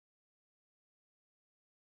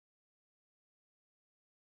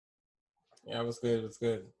Yeah, it was good. It was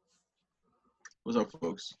good. What's up,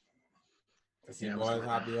 folks? I see Yeah, what's boys, going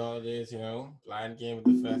on? happy holidays, blind game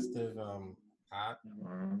with the festive, hat.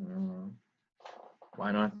 Mhm.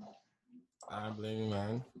 Why not? I don't blame you,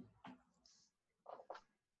 man.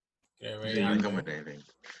 Get You ready, say I didn't happy. you, come with anything.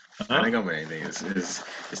 I huh? didn't come with anything.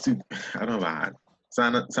 It's too. I don't know about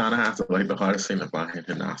Santa has to like the hardest thing to find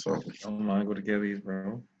in Nassau. Don't mind go to Kelly's,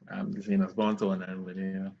 bro. I'm just saying a sponsor on that, but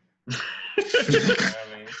yeah.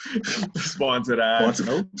 I mean, Sponsor that. Sponsored,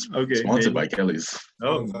 Nope. Okay, sponsored by maybe. Kelly's.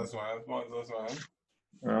 Oh, sponsor us, man. Sponsor us,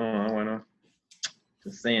 man. I don't know. Why not?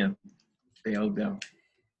 Just saying. They out there.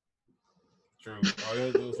 True. All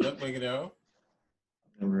you do is look like it, though.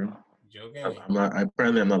 Bro. Joking. I'm not.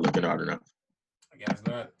 Apparently, I'm not looking hard enough. I guess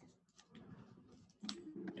not.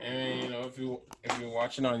 And if you're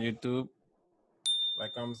watching on YouTube,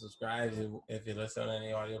 like, comment, subscribe. If you listen on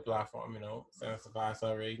any audio platform, send us a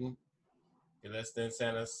 5-star rating. If you're listening,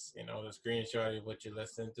 send us, the screenshot of what you're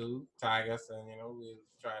listening to. Tag us, and we'll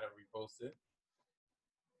try to repost it.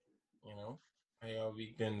 How y'all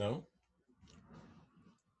week been though?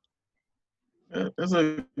 It's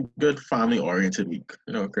a good family-oriented week.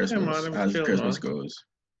 Yeah, Christmas man. It was as chill, Christmas man. goes.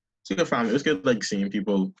 It's a good family. It's good, like seeing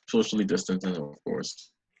people socially distancing, of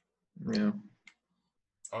course. Yeah.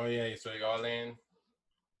 Oh yeah, so y'all in?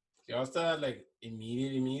 Y'all still had like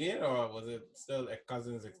immediate, or was it still like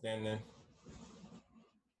cousins extending?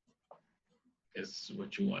 It's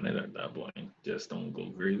what you wanted at that point. Just don't go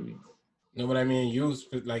crazy. No, but I mean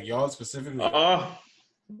like y'all specifically. Oh,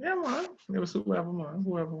 yeah, man. It was whoever, man.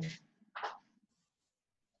 Whoever. So,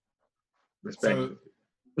 Respectfully.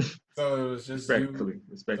 so it was just you. Respectfully. So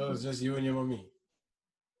it Respectfully. was just you and your mommy.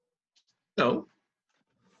 No.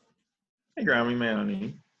 Hey, Grammy, man,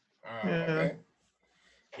 honey. Yeah. Okay.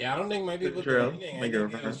 Yeah, I don't think my people did Drill. anything. My I think it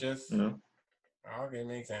was girlfriend. just. You know. Okay,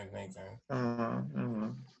 makes sense. Makes sense.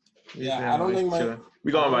 We Yeah, there, I don't man. think my. Chilling.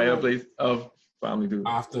 We I going by don't your know. place of family, dude.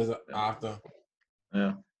 After.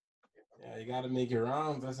 Yeah. Yeah, you gotta make your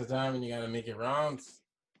rounds. That's the time when you gotta make your rounds.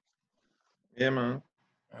 Yeah, man.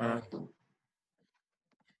 Uh,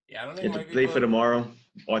 yeah, I don't You think have to my play for people. tomorrow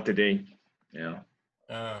or today. Yeah.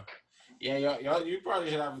 Uh, yeah, y'all, you probably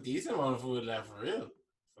should have a decent amount of food left for real,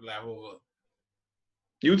 for leftover.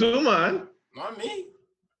 You too, man. Not me.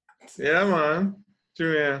 Yeah, man.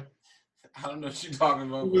 True, yeah. I don't know what you're talking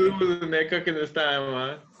about, Who babe. was in there cooking this time,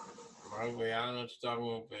 man? My way, I don't know what you're talking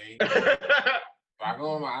about, babe. Back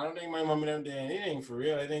home, I don't think my mom and them did anything for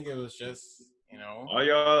real. I think it was just, all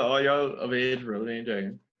y'all of age, bro. They ain't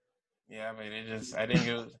joking. yeah, but I think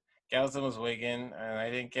it was, Kelson was waking, and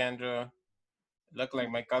I think Kendra looked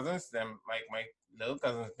like my cousins, them, like my little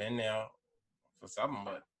cousins been there for something,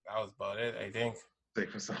 but that was about it, I think. Say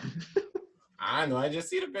for something. I know, I just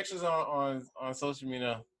see the pictures on social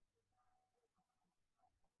media.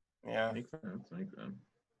 Yeah, Makes sense. Makes sense.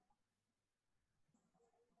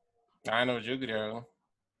 I know what you could do.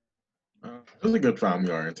 It was a good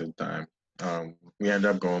family-oriented time. We ended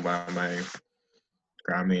up going by my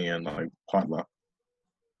Grammy and like potluck,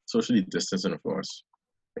 socially distancing, of course.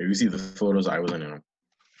 If you see the photos, I was in them.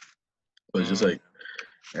 It was just like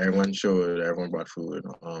everyone brought food.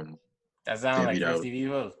 That sounds like Divvied out 50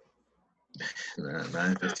 people.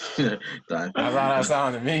 9:15. That's how that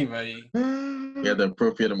sounded to me, buddy. Yeah, the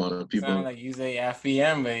appropriate amount of Sound people. like you say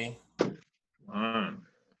FPM, buddy. Man.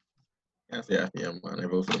 Can't say FBM, man. I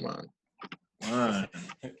vote for the man. Man.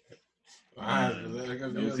 My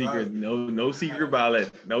political No views. secret. No secret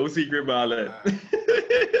ballot. No secret ballot.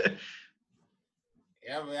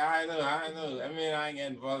 Yeah, but I know. I mean, I ain't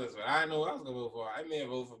getting politics, but I know what I was gonna vote for. I may have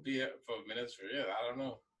voted for minutes for real. I don't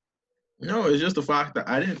know. No, it's just the fact that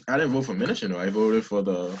I didn't vote for Minish. I voted for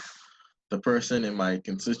the person in my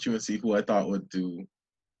constituency who I thought would do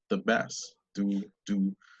the best,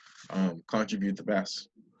 contribute the best.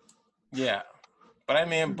 Yeah, but I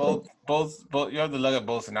mean, both. You have to look at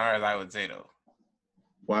both scenarios. I would say though.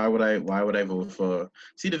 Why would I vote for?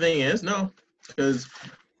 See, the thing is, no, because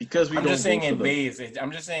we I'm don't just saying vote for it the. weighs.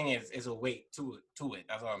 I'm just saying it's a weight to it.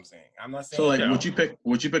 That's all I'm saying. I'm not So saying. like, Yeah.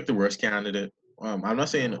 would you pick the worst candidate? I'm not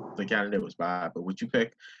saying the candidate was bad, but would you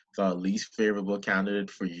pick the least favorable candidate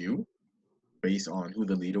for you based on who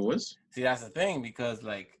the leader was? See, that's the thing because,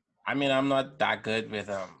 like, I mean, I'm not that good with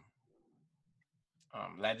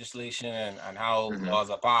legislation and how Mm-hmm. laws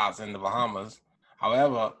are passed in the Bahamas.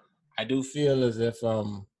 However, I do feel as if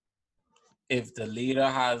the leader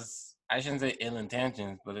has, I shouldn't say ill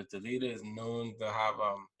intentions, but if the leader is known to have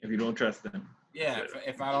If you don't trust them. yeah,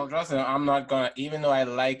 if I don't trust him, I'm not gonna. Even though I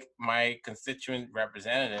like my constituent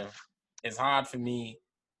representative, it's hard for me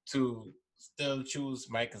to still choose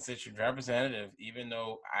my constituent representative, even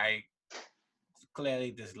though I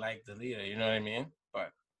clearly dislike the leader. You know what I mean?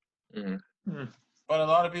 But Mm-hmm. a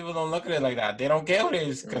lot of people don't look at it like that. They don't care who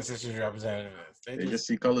his Yeah. constituency representative is. They just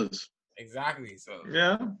see colors. Exactly. So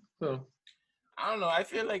Yeah. So I don't know. I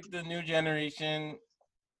feel like the new generation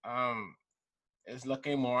is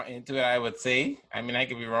looking more into it, I would say. I mean, I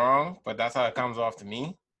could be wrong, but that's how it comes off to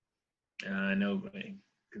me. I know,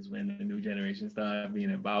 because when the new generation start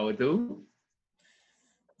being empowered too,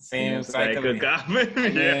 Same cycle. Yeah,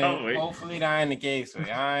 hopefully that ain't the case.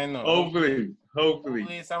 I know.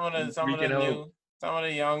 Hopefully. Some of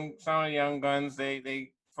the young guns,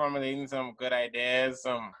 they formulating some good ideas,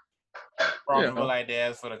 some profitable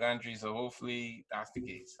ideas for the country. So hopefully that's the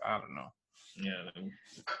case. I don't know. Yeah.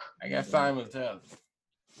 I guess time will tell.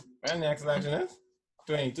 When the next election is?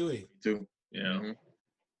 2022. Yeah. Mm-hmm.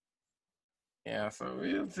 Yeah, so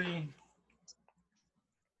we'll see.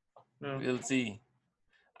 Yeah. We'll see.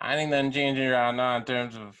 I think nothing changing around now in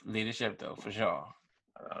terms of leadership, though, for sure.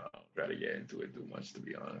 I don't try to get into it too much, to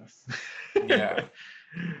be honest. Yeah.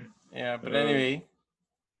 Yeah, but anyway,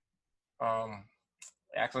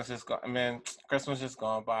 Christmas just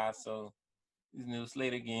gone by, so these new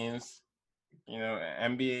slate of games,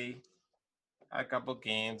 NBA had a couple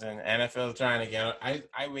games, and NFL trying to get.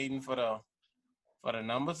 I waiting for the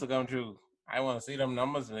numbers to come true. I want to see them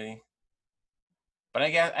numbers, man. But I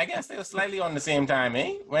guess they were slightly on the same time,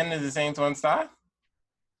 eh? When did the Saints one start?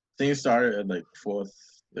 Things started at like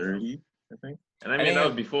 4:30, I think. And I mean that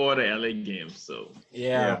was before the LA game, so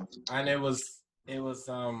yeah. And it was I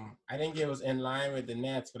think it was in line with the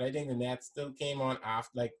Nets, but I think the Nets still came on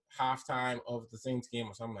after like halftime of the Saints game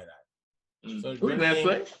or something like that. So who did Nets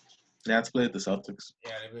play? Nets played the Celtics.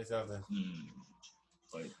 Yeah, they played Celtics.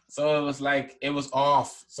 So it was like it was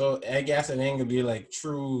off. So I guess it ain't gonna be like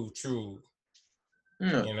true.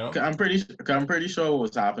 No, I'm pretty sure what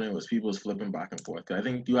was happening was people was flipping back and forth. I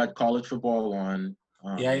think you had college football on. So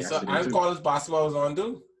and college basketball was on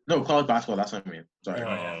too. No, college basketball. That's what I mean.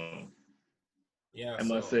 Sorry. Yeah. I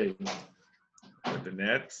must say, with the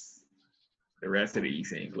Nets, the rest of the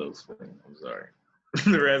East ain't close. I'm sorry.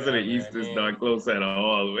 The rest of the East is not close at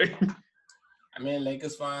all. I mean,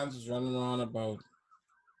 Lakers fans was running on about,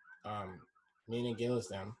 meaning Gillis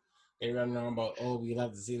them. They running on about, we'd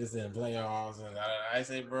love to see this in the playoffs, and I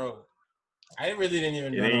say, bro, I really didn't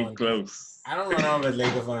even run on. Close. I don't run on with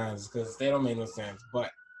Lakers fans because they don't make no sense. But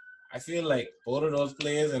I feel like both of those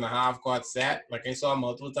players in a half-court set, like I saw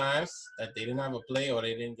multiple times, that they didn't have a play or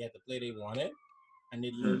they didn't get the play they wanted, and they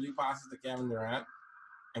literally passed it to Kevin Durant,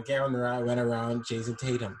 and Kevin Durant went around chasing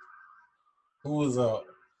Tatum, who was a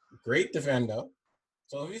great defender.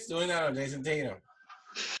 So if he's doing that on Jason Tatum,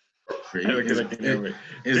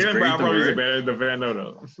 Jaylen Brown probably is a better defender,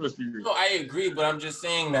 though. Let's be real. No, I agree, but I'm just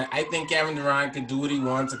saying that I think Kevin Durant could do what he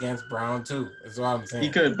wants against Brown too. That's what I'm saying. He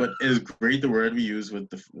could, but is great the word we use with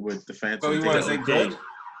defense? So you want to say good?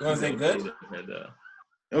 You want to say good?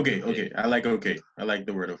 Okay. I like okay. I like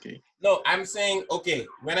the word okay. No, I'm saying okay.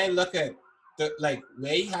 When I look at where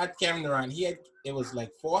he had Kevin Durant, it was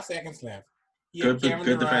like 4 seconds left. Good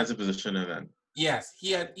defensive position and then. Yes,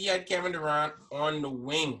 he had Kevin Durant on the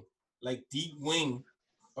wing, like deep wing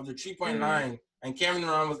of the 3-point line, and Kevin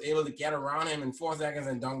Durant was able to get around him in 4 seconds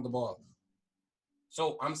and dunk the ball.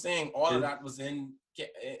 So I'm saying all of that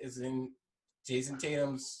is in Jason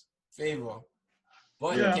Tatum's favor.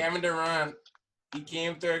 But Kevin Durant, he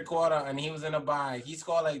came third quarter and he was in a bye. He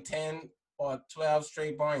scored like 10 or 12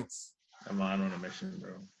 straight points. I'm on a mission,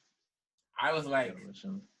 bro. I was like,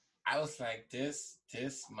 this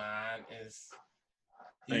man is.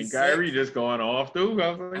 And Kyrie sick. Just going off too.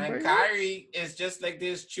 And Kyrie is just like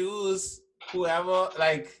this. Choose whoever.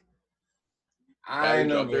 Like I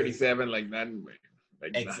know 37 like nothing.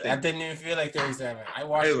 That didn't even feel like 37. I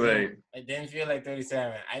watched it. It didn't feel like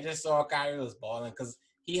 37. I just saw Kyrie was balling because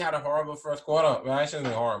he had a horrible first quarter. Well, I shouldn't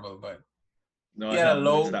say horrible, but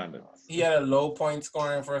he had a low point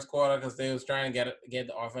scoring first quarter because they was trying to get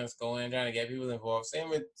the offense going, trying to get people involved. Same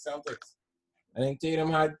with Celtics. I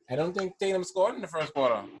don't think Tatum scored in the first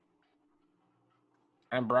quarter.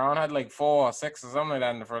 And Brown had like 4 or 6 or something like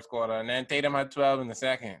that in the first quarter. And then Tatum had 12 in the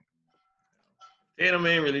second. Tatum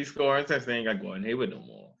ain't really scoring since they ain't got Gordon Hayward no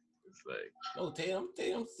more. It's like Tatum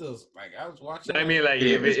still like I was watching. I mean, like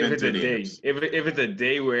if it's a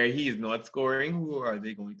day where he's not scoring, who are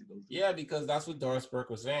they going to go to? Yeah, because that's what Doris Burke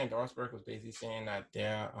was saying. Doris Burke was basically saying that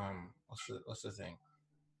their what's the thing?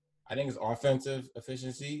 I think it's offensive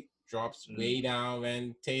efficiency drops way down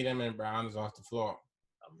when Tatum and Brown is off the floor.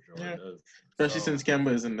 I'm sure it does. Especially since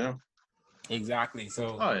Kemba isn't there. Exactly.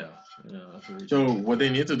 So. Oh yeah. So what they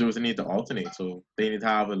need to do is they need to alternate. So they need to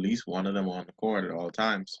have at least one of them on the court at all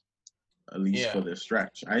times. at least Yeah. for this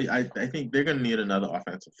stretch. I think they're gonna need another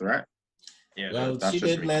offensive threat. Yeah. Well, that's she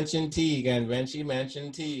just did me. mention Teague, and when she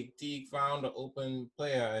mentioned Teague, Teague found an open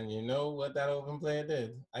player, and you know what that open player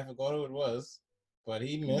did? I forgot who it was, but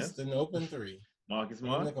he missed an open three Marcus in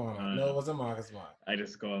Smart? the corner. No, it wasn't Marcus Smart. I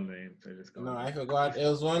just call names. No, I forgot. It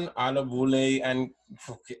was one Adabule, and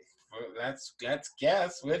okay, well, let's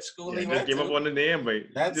guess which school he Just went give to. up on the name,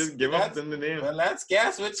 but just give up on the name. Well, let's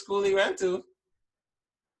guess which school he went to.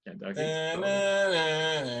 Kentucky.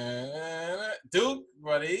 Duke,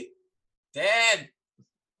 buddy. Dad.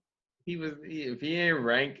 If he ain't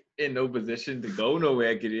ranked in no position to go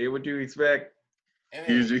nowhere, what do you expect?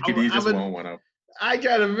 He just I'm won one up. I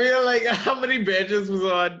try to feel like how many benches was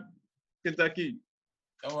on Kentucky.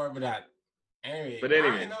 Don't worry about that. Anyway, But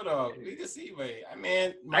anyway. I know though. We can see, but I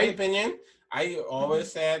mean, my opinion, I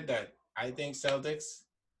always said that I think Celtics,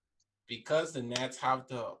 because the Nets have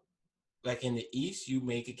the, like in the East, you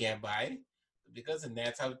make it get by, because the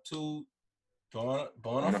Nets have two bona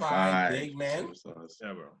fide big men.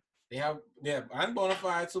 Yeah, bro. They have and bona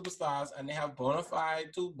fide superstars, and they have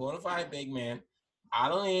two bona fide big men.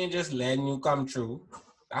 Allen ain't just letting you come through.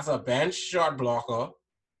 That's a bench shot blocker.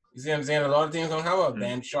 You see what I'm saying? A lot of teams don't have a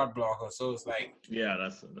bench shot blocker, so it's like, yeah,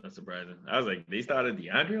 that's surprising. I was like, they started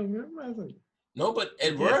DeAndre. I was like, no, but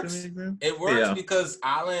it works. It works because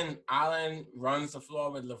Allen runs the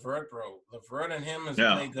floor with LeVert, bro. LeVert and him is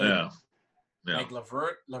play good. Yeah. Like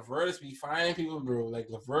LeVert is be finding people, bro. Like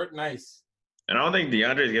LeVert, nice. And I don't think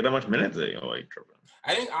DeAndre's get that much minutes.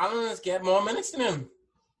 I think Allen is get more minutes than him.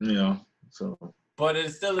 Yeah. So. But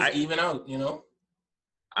it still is even out, you know.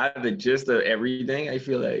 Out of the gist of everything, I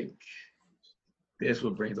feel like this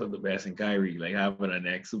what brings out the best in Kyrie, like having a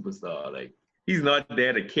next superstar. Like he's not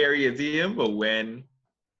there to carry a team, but when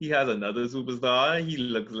he has another superstar, he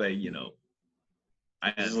looks like,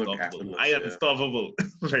 I unstoppable.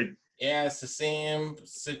 Like yeah, it's the same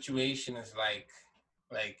situation as like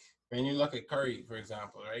when you look at Curry, for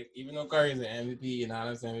example, right? Even though Curry is an MVP, an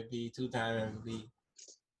honest MVP, two-time MVP,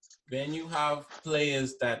 when you have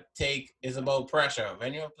players that it's about pressure.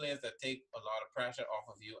 When you have players that take a lot of pressure off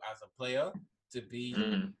of you as a player to be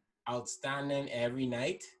outstanding every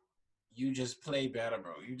night, you just play better,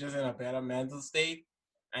 bro. You're just in a better mental state,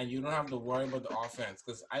 and you don't have to worry about the offense.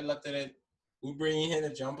 Because I looked at it, Oubre ain't hit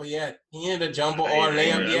a jumper yet. He hit a jumper or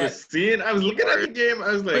layup yet. I was looking at the game.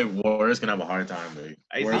 I was like, Warriors can have a hard time, man.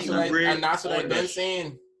 That's what I've been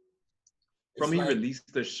saying. From he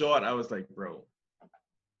released the shot, I was like, bro,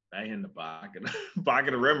 I hit the back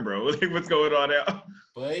of the rim, bro. Like, what's going on there?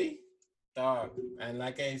 Boy, dog. And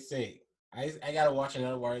like I say, I gotta watch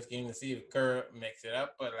another Warriors game to see if Kerr mix it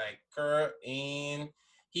up. But like Kerr he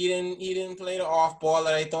didn't play the off ball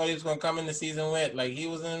that I thought he was gonna come in the season with. Like he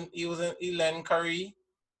letting Curry,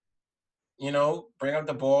 bring up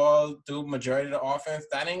the ball, do majority of the offense.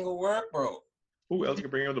 That ain't gonna work, bro. Who else can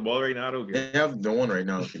bring up the ball right now? They have no one right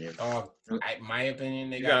now. My opinion,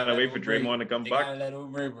 they gotta wait for Draymond to come back. They gotta let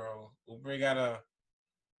Oubre, bro. Oubre gotta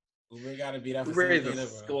beat up. Oubre is a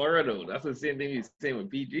scorer, though. That's the same thing he's saying with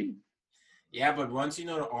PG. Yeah, but once you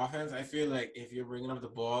know the offense, I feel like if you're bringing up the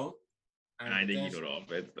ball, I think you know the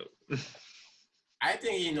offense, though. I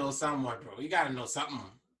think you know somewhat, bro. You gotta know something.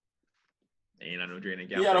 Ain't no training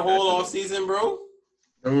camp. You got a whole off season, bro.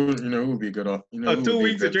 It would be a good off. 2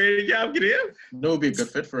 weeks of training camp, get in. No, it would be a good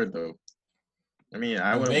fit for it, though. I mean,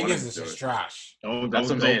 I would. Wiggins is just trash. Don't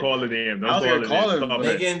call the name. Don't call it.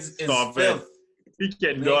 Wiggins is filth. He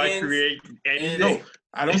cannot create anything. No,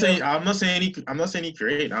 I'm not saying he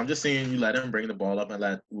create. I'm just saying you let him bring the ball up and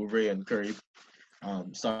let Oubre and Curry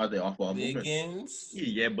start the off ball movement.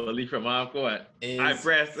 Yeah, bully from half court. I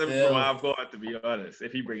pressed him from half court, to be honest.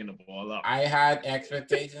 If he bringing the ball up, I had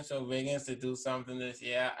expectations of Wiggins to do something this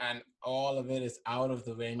year, and all of it is out of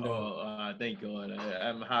the window. Oh, thank God.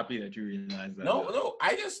 I'm happy that you realize that. No,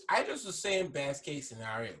 I just was saying best case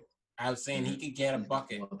scenario. I was saying he could get a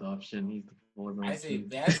bucket. I say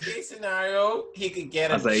best case scenario, he could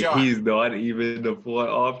get a shot. I was like, he's not even the fourth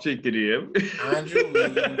option to him. Andrew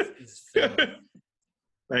Wiggins is filth.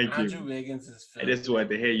 Thank you. Andrew Wiggins is filth. I just wanted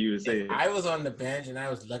to hear you say it. I was on the bench and I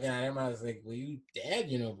was looking at him. I was like, well, you dead,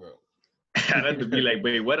 bro. I had to be like,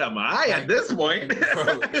 wait, what am I at this point?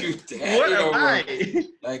 Bro, you dead, what am I?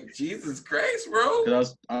 Like, Jesus Christ, bro.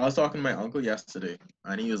 I was talking to my uncle yesterday,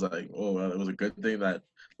 and he was like, oh, well, it was a good thing that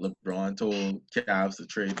LeBron told Cavs to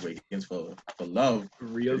trade Wiggins for love.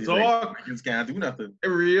 Real talk. Like, Wiggins can't do nothing.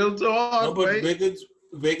 Real talk. No, but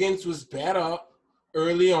Wiggins was better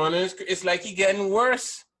early on. It's like he getting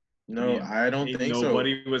worse. No, I don't think so.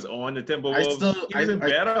 Nobody was on the Timberwolves. He was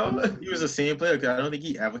better. He was the same player because I don't think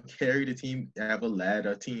he ever carried a team, ever led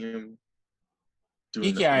a team He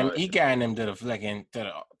doing carrying the he carrying them to the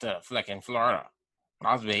flicking Florida.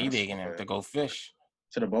 That's where he That's taking them fair. to go fish.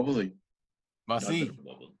 to the bubble league. But Not to the see,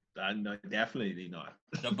 bubble. No, definitely not.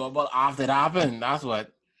 the bubble after it happened, that's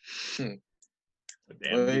what. Damn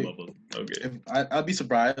the Wait. bubble. Okay. If I'd be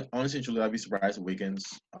surprised, honestly, truly, I'd be surprised if Wiggins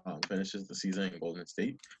finishes the season in Golden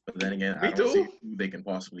State. But then again, Me I don't see too. who they can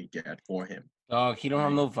possibly get for him. Dog, he don't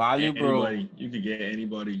have no value, bro. Anybody. You could get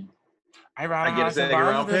anybody. I rather I get a Harrison second Barnes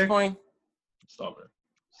round at this pick? point. Stop it.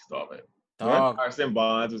 Stop it. Dog, Carson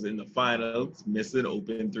Barnes was in the finals, missing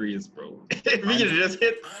open threes, bro. If he had just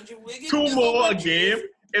hit Andrew Wiggins two missed more a open game, threes.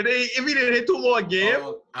 if he didn't hit two more a game,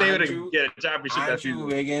 Dog, they would have Andrew- get a championship that Andrew season.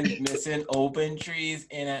 Wiggins missing open trees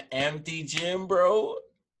in an empty gym, bro.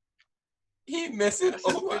 He missing That's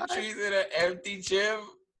open why. trees in an empty gym.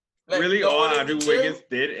 Like, Really, no all one in Andrew the gym. Wiggins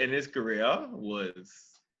did in his career was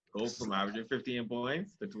go from averaging 15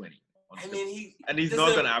 points to 20. I mean, and he's this not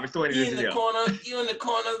is- gonna average 20 he this in the year. corner. You in the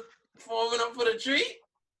corner, forming up for the tree.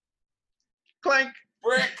 Clank.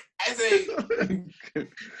 Brick. I say.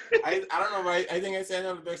 I don't know, but I think I said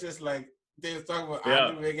on the back just like they was talking about Yeah.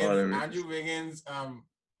 Andrew Wiggins. Whatever.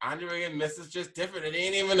 Andrew Wiggins misses just different. It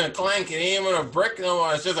ain't even a clank. It ain't even a brick no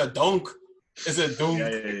more. It's just a dunk. It's a dunk.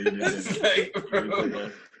 It's like,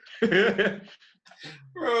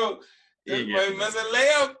 bro, Yeah, this yeah. boy missing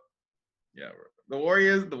layup. Yeah, bro. The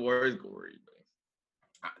Warriors go worried.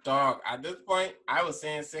 Dog, at this point, I was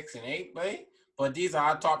saying 6 and 8, but these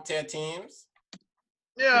are top tier teams.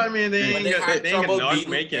 Yeah, I mean they But ain't they got had they ain't trouble got not beating.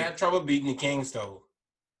 make They it. had trouble beating the Kings though.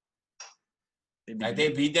 Like they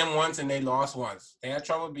beat them once and they lost once. They had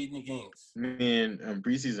trouble beating the Kings. I mean,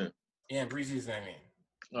 preseason. Yeah, in preseason. I mean,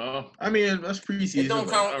 Oh, I mean, that's preseason. it don't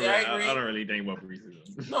but- count. Yeah, I agree. I don't really think about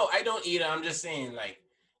preseason. No, I don't either. I'm just saying, like,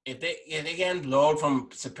 if they get blowed from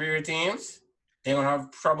superior teams, they're gonna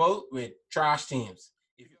have trouble with trash teams.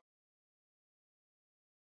 If you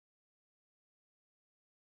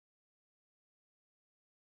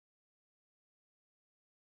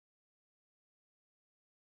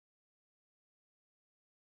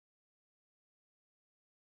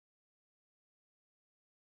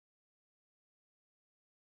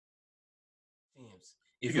teams,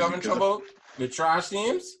 if you're having Because- trouble with trash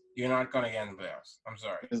teams, you're not gonna get in the playoffs. I'm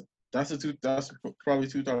sorry. That's probably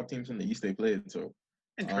two top teams in the East they played. So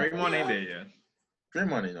And Draymond ain't Yeah. there yet.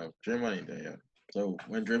 Draymond ain't up. Draymond ain't there yet. So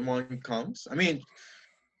when Draymond comes, I mean,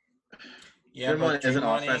 Yeah, but Draymond is an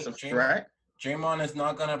Draymond offensive ain't- threat. Draymond is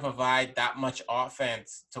not gonna provide that much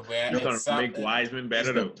offense to where He's gonna it's make Wiseman He's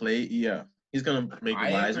better gonna though. play. Yeah, he's gonna make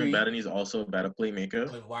I Wiseman agree. better, and he's also a better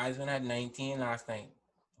playmaker. But Wiseman had 19 last night.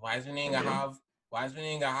 Wiseman ain't Yeah. gonna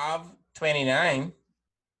have 29.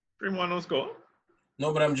 Draymond don't score.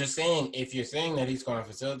 No, but I'm just saying, if you're saying that he's gonna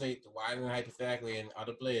facilitate the Wiseman hypothetically and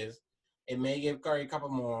other players, it may give Curry a couple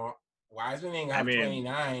more. Wiseman ain't gonna have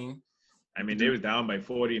 29. I mean, they was down by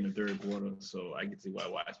 40 in the third quarter, so I can see why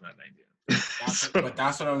Wiseman at 19. But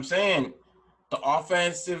that's what I'm saying. The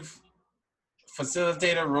offensive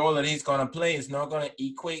facilitator role that he's gonna play is not gonna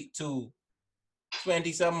equate to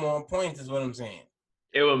 20-some more points, is what I'm saying.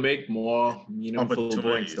 It will make more meaningful points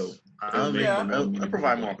Opportunities. though. I'll Yeah.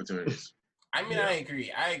 provide more opportunities. I mean, Yeah. I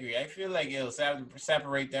agree. I feel like it'll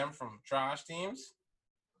separate them from trash teams,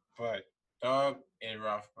 but dog, it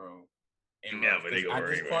rough, bro. It Yeah, rough. but they 'Cause go at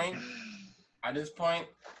worry this about point, at this point,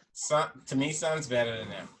 to me, Sun's better than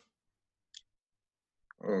them.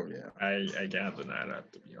 Oh yeah. I can't deny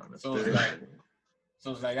that, to be honest. So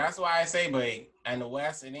it's like that's why I say, but and the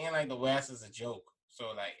West, it ain't like the West is a joke. So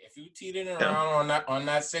like, if you teetering around on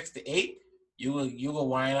that 6 to 8, you will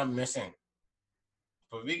wind up missing.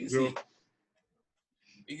 But we can see.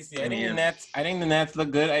 We can see. I think the Nets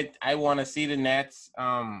look good. I want to see the Nets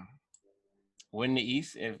win the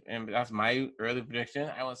East. And that's my early prediction.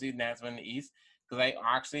 I want to see the Nets win the East because I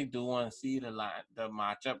actually do want to see the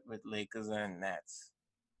matchup with Lakers and Nets.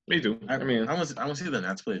 Me too. I mean, I want to see the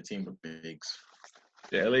Nets play a team with bigs.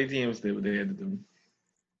 The LA teams they had to do.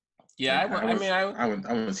 Yeah, I want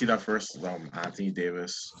to see that first. Anthony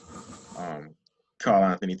Davis, Karl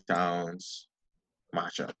Anthony Towns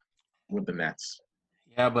matchup with the Nets.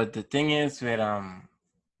 Yeah, but the thing is with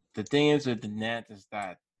the Nets is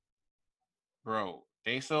that, bro,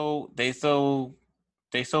 they so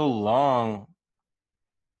long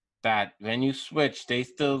that when you switch, they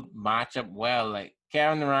still match up well. Like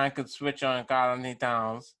Kevin Durant could switch on Karl Anthony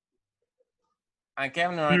Towns, and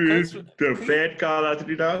Kevin Durant The fat Karl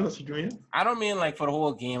Anthony Towns. That's what you mean? I don't mean like for the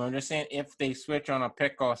whole game. I'm just saying if they switch on a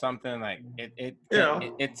pick or something, like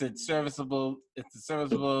it's a serviceable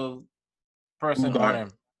person on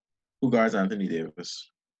him. Who guards Anthony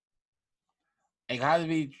Davis? It has to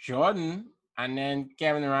be Jordan. And then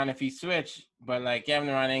Kevin Durant if he switch, but like Kevin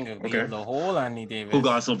Durant ain't gonna be able to hold Anthony Davis. Who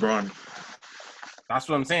got LeBron? That's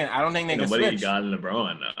what I'm saying. I don't think they can Nobody switch. got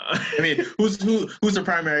LeBron. I mean, who's the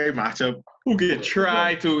primary matchup? Who could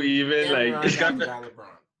try to even Kevin like? Durant got LeBron.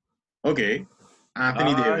 Okay,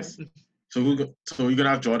 Anthony Davis. So you're gonna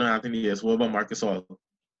have Jordan Anthony Davis. What about Marcus All?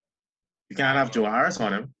 You can't have Joe Harris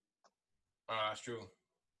on him. Oh, that's true.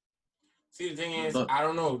 See, the thing is, I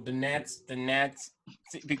don't know. The Nets,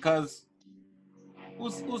 see, because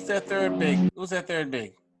who's their third big? Who's their third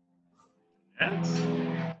big? Nets?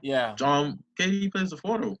 Yeah. KD plays the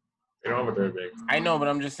 4 though. They don't have a third big. I know, but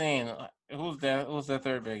I'm just saying, who's their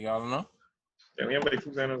third big? Y'all don't know? Don't we have like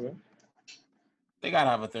 2 centers? They gotta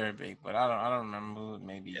have a third big, but I don't remember who it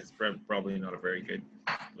may be. It's probably not a very good.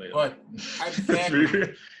 But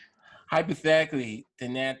hypothetically, the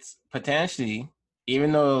Nets potentially,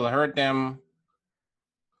 even though it'll hurt them,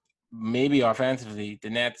 maybe offensively, the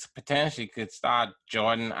Nets potentially could start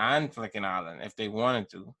Jordan and Flicking Allen if they wanted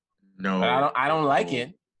to. No, but I don't like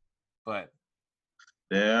it. But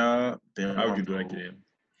they're how would you like it?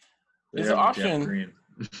 It's an option.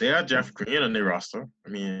 They have Jeff Green on their roster. I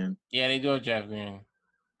mean, yeah, they do have Jeff Green.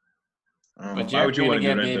 But Jeff Green would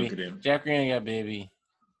get baby. Jeff Green get baby.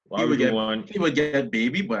 Why would you want? He would get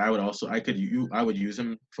baby, but I would use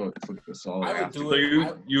him for Gasol. I would do so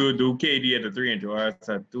it. You would do KD at the 3 and Joe Harris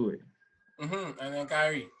at 2. And then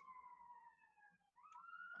Kyrie.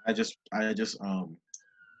 I just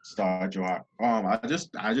start Joe Harris.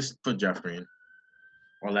 I just put Jeff Green,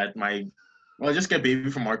 or just get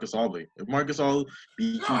baby from Marcus All. If Marcus All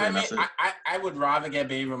beat you, I would rather get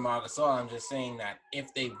baby from Marcus All. I'm just saying that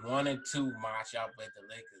if they wanted to match up with the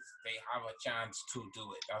Lakers, they have a chance to do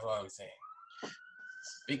it. That's all I'm saying.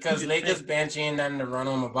 Because Lakers bench ain't nothing to run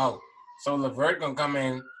them about. So LeVert gonna come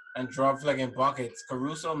in and drop flicking buckets.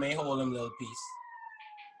 Caruso may hold him a little piece.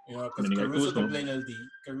 You know, because Caruso can play a little deep.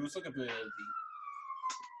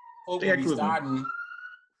 Hope will be starting.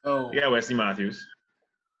 So yeah, Wesley Matthews.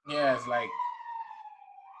 Yeah, it's like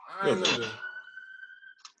I don't know.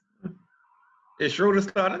 Is Schroeder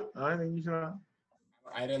starting? I think he's not.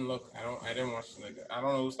 I didn't look. I didn't watch the Lakers. I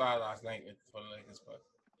don't know who started last night for the Lakers, but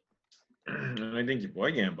I think your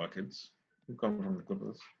boy getting buckets. Who come from the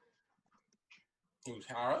Clippers? Who's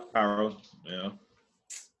Harold? Harold, yeah.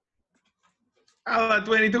 I love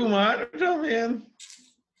 22, man. Man.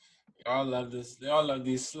 Y'all love this. They all love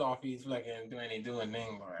these sloppy fucking 22 and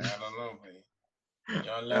thing, boy. I don't know, but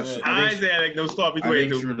y'all love it. I ain't saying like no sloppy 22. I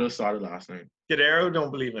think Schroeder started last night. Kadero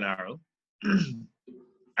don't believe in Harold.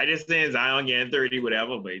 I just saying Zion getting 30,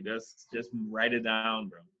 whatever, but just write it down,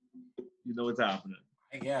 bro. You know what's happening.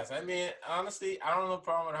 I guess. I mean, honestly, I don't have no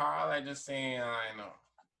problem with Harold. I just saying I know.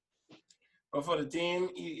 But for the team,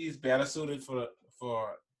 he's better suited for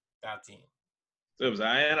that team. So if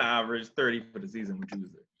Zion averaged 30 for the season, would you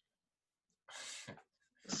use it?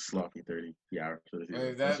 Sloppy 30. Yeah, for the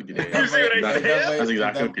season. That's exactly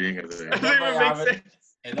what I'm getting at.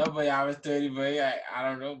 And nobody averaged 30, but I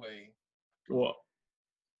don't know, but what?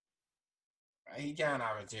 He can't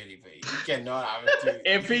average 30, but he cannot average 30.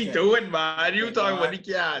 If he do it, man, you talking about he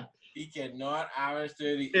can't. He cannot average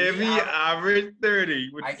 30. If he averaged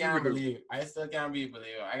 30, I can't believe it. I still can't believe it.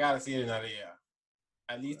 I got to see it another year.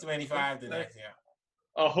 At least 25 the next year.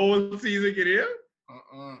 A whole season can hear?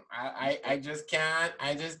 I just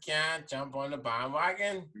can't jump on the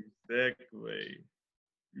bandwagon. Exactly.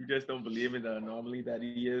 You just don't believe in the anomaly that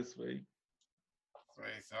he is, way.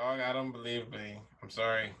 So I don't believe me. I'm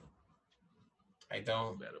sorry. I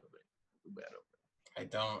don't. I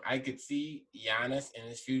don't. I could see Giannis in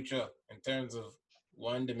his future in terms of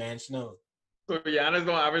one-dimensional. So Giannis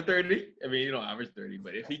don't average 30? I mean, he don't average 30,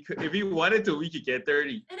 but if he wanted to, he could get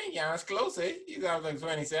 30. I think Giannis close, eh? He's got like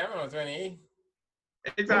 27 or 28.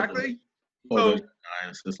 Exactly. So a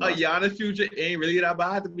Giannis future ain't really that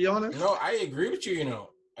bad, to be honest. No, I agree with you, you know.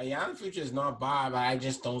 A Giannis future is not bad, but I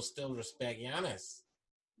just don't still respect Giannis.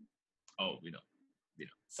 Oh, we don't.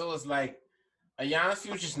 So it's like, a Giannis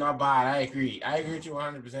future is not bad. I agree with you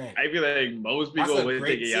 100%. I feel like most people would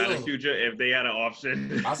take a Giannis future if they had an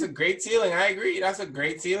option. That's a great ceiling. I agree. That's a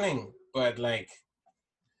great ceiling. But, like,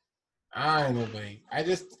 I don't know, buddy. I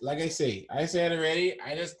just, like I say, I said already,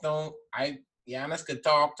 I just don't, Giannis could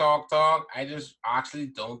talk. I just actually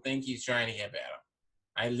don't think he's trying to get better.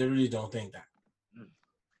 I literally don't think that.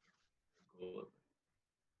 Cool.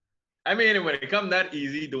 I mean, when it comes that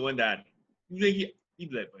easy doing that, you think he'd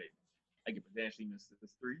be like, wait, I could potentially miss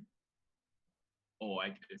this 3. Oh, I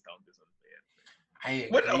could just count this on the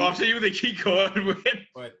bed. What option you think he going with?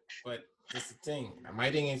 But that's the thing.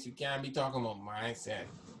 My thing is, you can't be talking about mindset.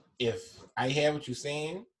 If I hear what you're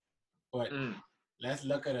saying, but let's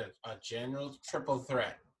look at a general triple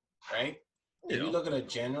threat, right? If you look at a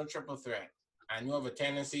general triple threat, and you have a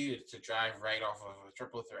tendency to drive right off of a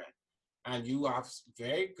triple threat, and you have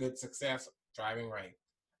very good success driving right,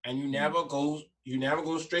 and you never go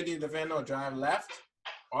straight to the defender or drive left,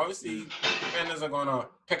 obviously defenders are gonna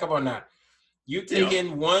pick up on that. You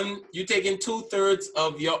taking 2/3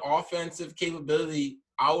 of your offensive capability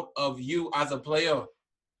out of you as a player.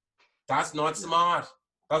 That's not smart.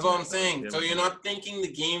 That's what I'm saying. So you're not thinking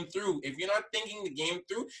the game through. If you're not thinking the game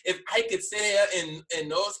through, if I could sit here in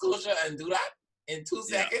Nova Scotia and do that in 2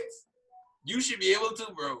 seconds, you should be able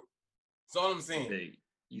to, bro. That's all I'm saying.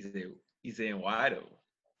 He's saying why though?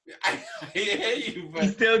 I hear you, but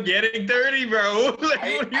he's still getting 30, bro. Like, I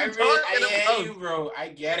hear you, bro. I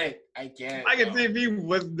get it. I can see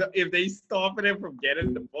if they stopping him from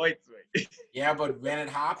getting the points, right? Yeah, but when it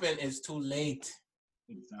happened, it's too late.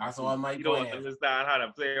 Exactly. That's all my point. You don't understand how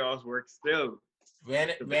the playoffs work still.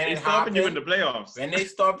 When they stopping you in the playoffs. When they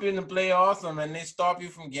stop you in the playoffs and when they stop you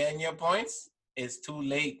from getting your points, it's too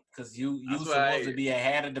late because you're supposed to be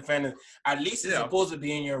ahead of defenders. At least it's supposed to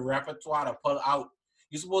be in your repertoire to pull out.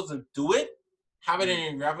 You're supposed to do it, have it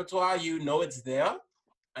in your repertoire, you know it's there,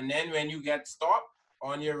 and then when you get stopped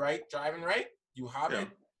on your right, driving right, you have it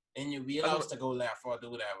in your wheelhouse to go left or do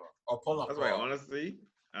whatever, or pull up. That's right, honestly,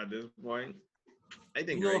 at this point, I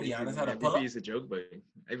think Giannis had a pull up. MVP is a joke, but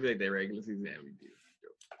I feel like their regular season MVP is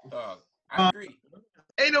a joke. I agree.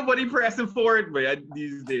 Ain't nobody pressing for it, but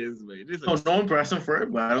these days, man. No one pressing for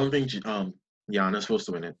it, but I don't think Giannis is supposed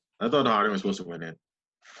to win it. I thought Harden was supposed to win it.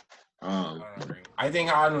 I think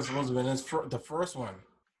Harden was supposed to win the first one.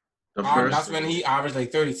 That's when he averaged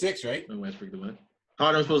like 36, right? When Westbrook won.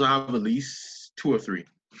 Harden was supposed to have at least 2 or 3.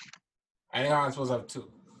 I think Harden's supposed to have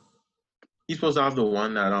 2. He's supposed to have the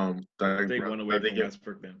one that they won away from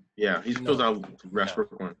Westbrook then. Yeah, he's supposed to have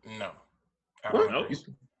Westbrook one. No. What? No.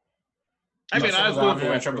 I mean, I was pulling for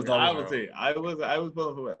Westbrook. I would say I was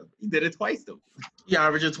pulling for Westbrook. He did it twice though. He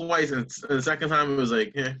averaged it twice, and the second time it was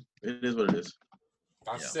like, it is what it is.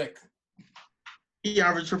 That's sick. He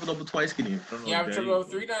averaged triple-double twice, Gideon. He averaged triple-double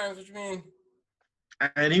 3 times, what you mean?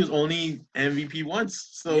 And he was only MVP once.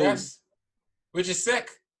 So yes. Which is sick.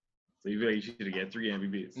 So you feel like you should have get 3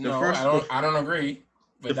 MVPs? No, I don't agree.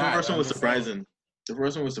 The first one was surprising. The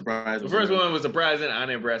first one was surprising. The first one was surprising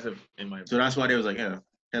and impressive in my opinion. So that's why they was like,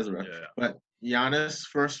 has a rep. Yeah. But Giannis'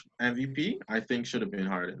 first MVP, I think, should have been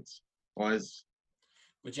Harden's.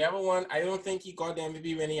 Whichever one, I don't think he got the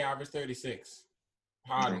MVP when he averaged 36.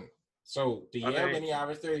 Harden. Mm-hmm. So the year when he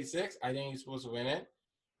averaged 36, I think he's supposed to win it.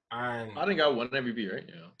 And Harden got 1 MVP, right?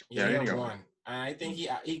 Yeah, he got 1. And I think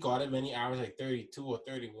he got it when he averaged like 32 or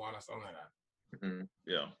 31 or something like that. Mm-hmm.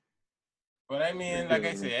 Yeah. But I mean, like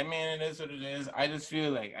I said, it is what it is. I just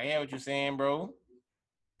feel like I hear what you're saying, bro.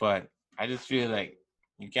 But I just feel like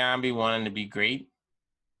you can't be wanting to be great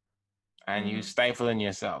and you stifling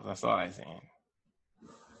yourself. That's all I'm saying.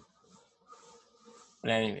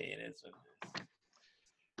 But anyway, it is what it is.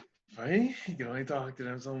 Right? You can only talk to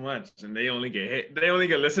them so much, and they only get hit. They only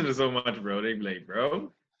get listened to so much, bro. They be like,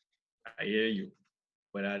 bro, I hear you,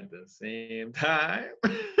 but at the same time,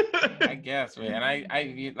 I guess, man. I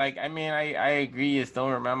agree. You just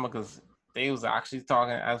don't remember because they was actually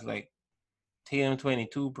talking as like Tatum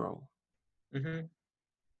 22, bro. Mm-hmm.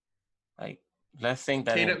 Like, let's think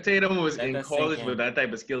that Tatum was in college with that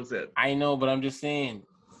type of skill set. I know, but I'm just saying.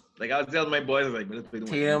 Like I was telling my boys, I was like, let's play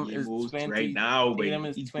Tatum NBA is moves 20, right now, but Tatum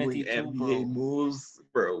is he's 22, doing NBA bro. moves,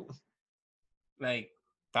 bro. Like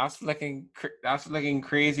that's looking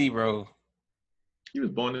crazy, bro. He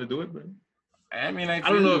was born to do it, bro. I mean, I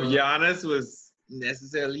don't know if Giannis was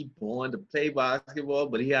necessarily born to play basketball,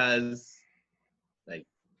 but he has, like,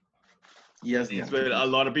 a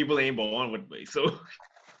lot of people ain't born with me, so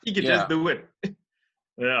he can just do it.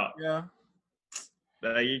 Yeah. Yeah.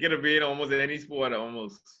 Like you could have been almost any sport,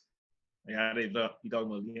 almost. Yeah, you talking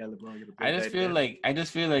about LeBron. I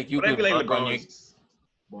just feel like you could work on your.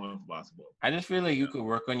 Born for basketball. I just feel like you could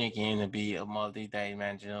work on your game to be a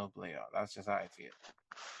multi-dimensional player. That's just how I feel.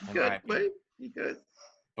 He could.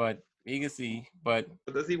 But you can see. But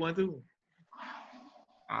does he want to?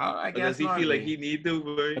 I guess. Does he feel like he need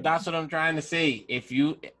to? But that's what I'm trying to say. If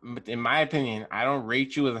you, in my opinion, I don't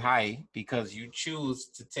rate you as high because you choose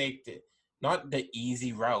to take not the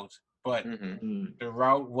easy route, but the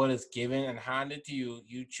route what is given and handed to you.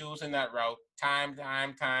 You choosing that route time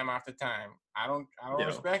after time. I don't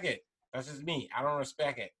respect it. That's just me. I don't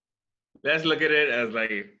respect it. Let's look at it as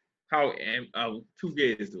like how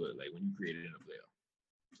 2K is do it. Like when you create it in a player,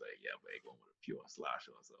 it's like but going with a pure slash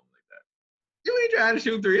or something like that. You ain't trying to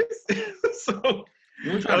shoot threes, so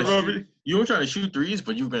You were I don't know if you were trying to shoot threes,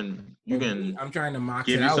 but you can I'm trying to max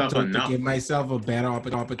give it out yourself to enough. give myself a better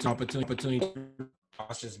opportunity.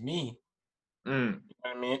 That's just me. Mm. You know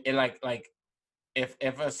what I mean? It like if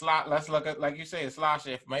a slot, let's look at like you say a slosh.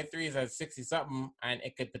 If my three is at 60 something and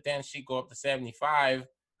it could potentially go up to 75,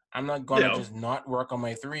 I'm not gonna Yeah. just not work on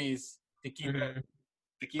my threes to keep Mhm. it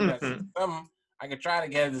at 60 something. I could try to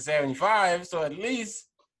get it to 75, so at least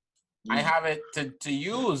I have it to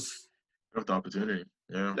use. Have the opportunity.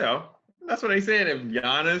 Yeah. Yeah, that's what I said. If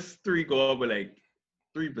Giannis 3 go up with like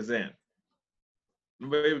 3%, it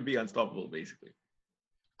would be unstoppable, basically.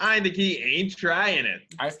 I think he ain't trying it.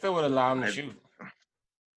 I still would allow him to shoot.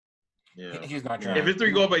 Yeah. He's not Yeah. trying. If his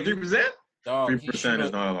 3 go up by 3%, Dog, 3%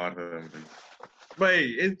 is not a lot for him. but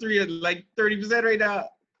his 3 is like 30% right now.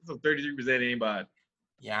 So 33% ain't bad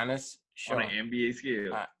Giannis on shot an NBA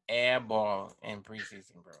scale. air ball in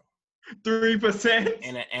preseason, bro. 3%?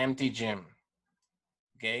 In an empty gym.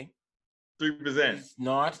 Okay? 3%. He's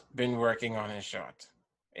not been working on his shot.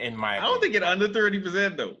 In my I don't think opinion. it under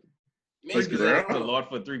 30% though. Maybe 3% Guerrero? is a lot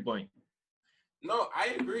for 3-point. No, I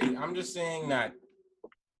agree. I'm just saying that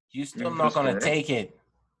you still Maybe not for gonna Guerrero? take it.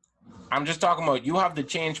 I'm just talking about you have to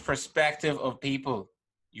change perspective of people.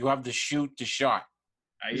 You have to shoot the shot.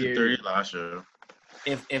 I He hear did you. 30 last year.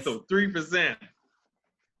 If So 3%.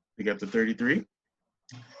 He got to 33.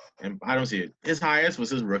 And I don't see it. His highest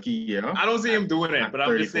was his rookie year. I don't see him doing it, At but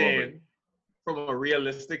I'm just 34, saying, from a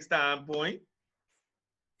realistic standpoint,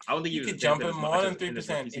 I don't think he was could jump attempting in as more much than as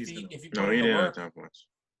in his 3%. rookie If season. he No, put he in the didn't have work, 10 points.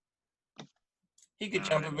 he could Nah,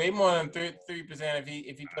 jump I in know. way more than 3%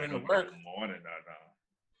 if he put in the work. More than that, nah.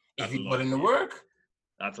 If That's he a put lot, in the yeah. work.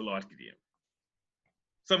 That's a lot, Gideon.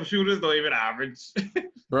 Some shooters don't even average.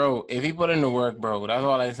 Bro, if he put in the work, bro, that's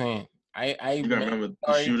all I'm saying. You gotta remember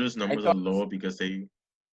the shooters' numbers are lower because they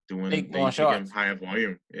take more taking shots. higher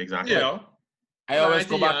volume. Exactly. Yeah. I always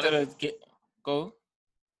go back to go.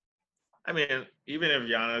 I mean, even if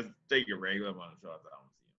Giannis take a regular amount of shots, I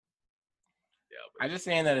don't see him. Yeah, but I'm just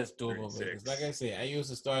saying that it's doable 36. because, like I say, I used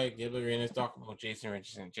to start Gilbert Arenas talking about Jason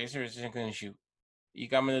Richardson. Jason Richardson couldn't shoot. He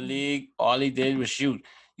come in the league, all he did was shoot.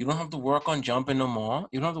 You don't have to work on jumping no more.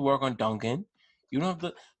 You don't have to work on dunking. You don't have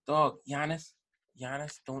to, dog. Giannis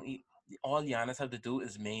don't eat. All Giannis have to do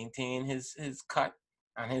is maintain his cut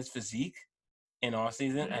and his physique in all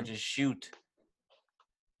season and just shoot.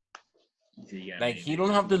 Like he don't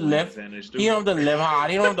have to live. He don't have to live hard.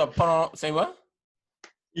 He don't have to put on. Say what?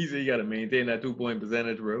 He said you got to maintain that 2-point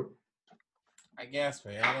percentage, bro. I guess,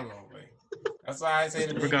 man. I don't know, man. That's why I say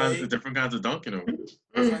to me, different kinds of dunking.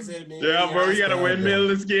 That's why I say to me, Yeah, bro, you got to windmill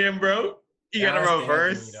this game, bro. You got to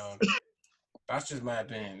reverse. That's just my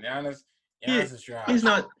opinion. Giannis is trash.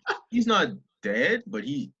 He's not dead, but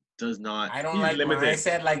he does not. I don't like limited.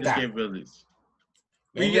 mindset like His that. capabilities.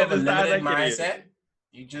 When you have a limited mindset,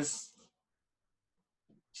 you just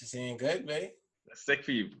ain't good, babe. That's sick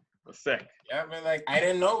for you. That's sick. Yeah, man. Like I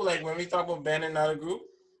didn't know. Like when we talk about Ben in another group,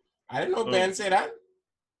 I didn't know Ben say that.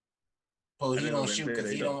 But he don't shoot because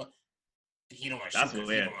he don't want to shoot because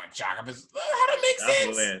he don't want to jack up his. How that make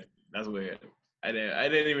sense? That's weird. I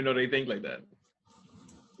didn't even know they think like that.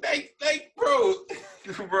 Like,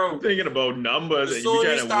 bro. Thinking about numbers. As soon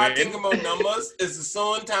as you start thinking about numbers, it's the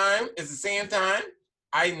same time. It's the same time.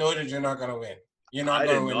 I know that you're not gonna win. You're not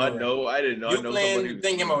gonna win. I did not know. You playing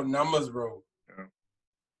thinking about numbers, bro. Yeah.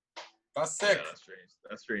 That's sick. Yeah, that's strange.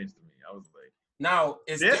 That's strange to me. I was like, now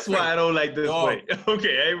it's that's different. why I don't like this play.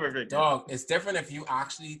 Okay, dog. It's different if you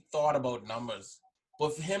actually thought about numbers,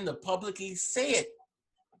 but for him to publicly say it,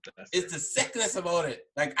 it's the sickness about it.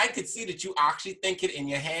 Like I could see that you actually think it in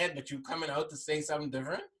your head, but you coming out to say something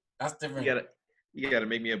different. That's different. You gotta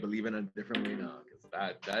make me a believer in a different way now,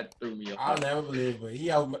 because that threw me off. I'll never believe, but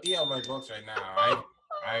he out my books right now.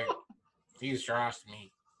 He's trash to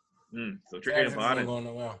me. So trade him Harden. Going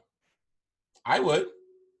nowhere. I would,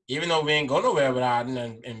 even though we ain't going nowhere with Harden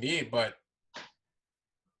and Embiid, but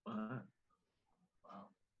Wow.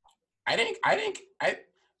 I think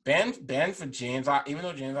Ben for James, even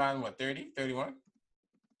though James Harden, 30, 31?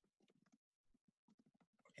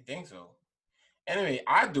 I think so. Anyway,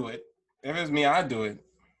 I'd do it. If it was me, I'd do it.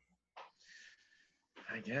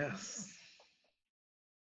 I guess.